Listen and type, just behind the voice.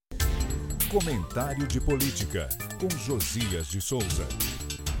Comentário de Política, com Josias de Souza.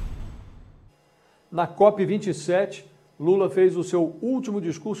 Na COP27, Lula fez o seu último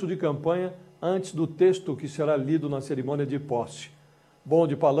discurso de campanha antes do texto que será lido na cerimônia de posse. Bom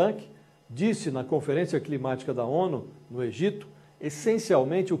de palanque, disse na Conferência Climática da ONU, no Egito,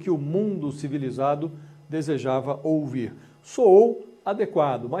 essencialmente o que o mundo civilizado desejava ouvir. Soou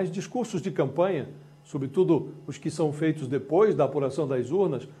adequado, mas discursos de campanha, sobretudo os que são feitos depois da apuração das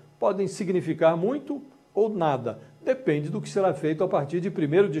urnas, podem significar muito ou nada. Depende do que será feito a partir de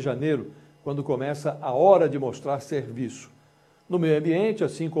 1º de janeiro, quando começa a hora de mostrar serviço. No meio ambiente,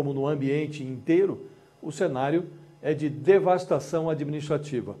 assim como no ambiente inteiro, o cenário é de devastação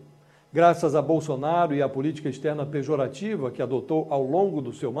administrativa. Graças a Bolsonaro e à política externa pejorativa que adotou ao longo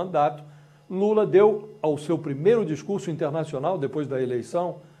do seu mandato, Lula deu ao seu primeiro discurso internacional depois da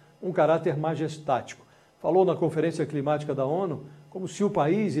eleição um caráter majestático. Falou na Conferência Climática da ONU como se o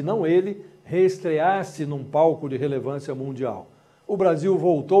país, e não ele, reestreasse num palco de relevância mundial. O Brasil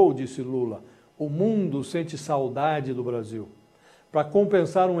voltou, disse Lula. O mundo sente saudade do Brasil. Para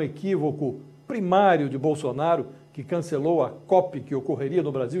compensar um equívoco primário de Bolsonaro, que cancelou a COP que ocorreria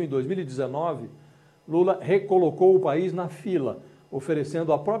no Brasil em 2019, Lula recolocou o país na fila,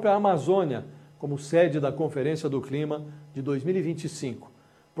 oferecendo a própria Amazônia como sede da Conferência do Clima de 2025.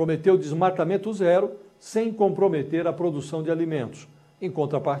 Prometeu desmatamento zero, sem comprometer a produção de alimentos. Em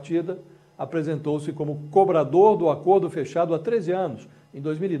contrapartida, apresentou-se como cobrador do acordo fechado há 13 anos, em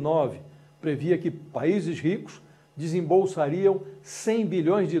 2009. Previa que países ricos desembolsariam 100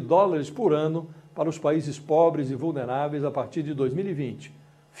 bilhões de dólares por ano para os países pobres e vulneráveis a partir de 2020.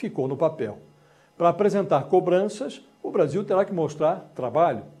 Ficou no papel. Para apresentar cobranças, o Brasil terá que mostrar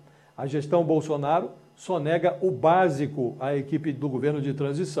trabalho. A gestão Bolsonaro só nega o básico à equipe do governo de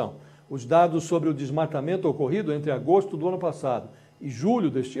transição. Os dados sobre o desmatamento ocorrido entre agosto do ano passado e julho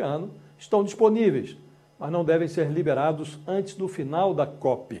deste ano estão disponíveis, mas não devem ser liberados antes do final da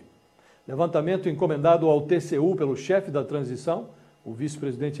COP. Levantamento encomendado ao TCU pelo chefe da transição, o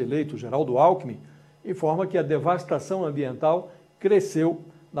vice-presidente eleito Geraldo Alckmin, informa que a devastação ambiental cresceu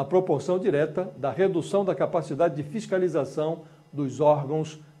na proporção direta da redução da capacidade de fiscalização dos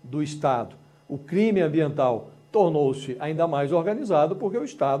órgãos do Estado. O crime ambiental tornou-se ainda mais organizado porque o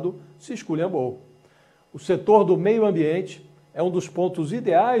Estado se esculhambou. O setor do meio ambiente é um dos pontos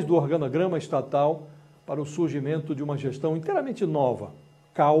ideais do organograma estatal para o surgimento de uma gestão inteiramente nova.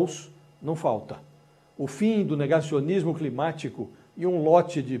 Caos não falta. O fim do negacionismo climático e um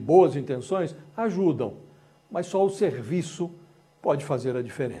lote de boas intenções ajudam, mas só o serviço pode fazer a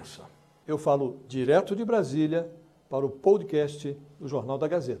diferença. Eu falo direto de Brasília para o podcast do Jornal da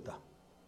Gazeta.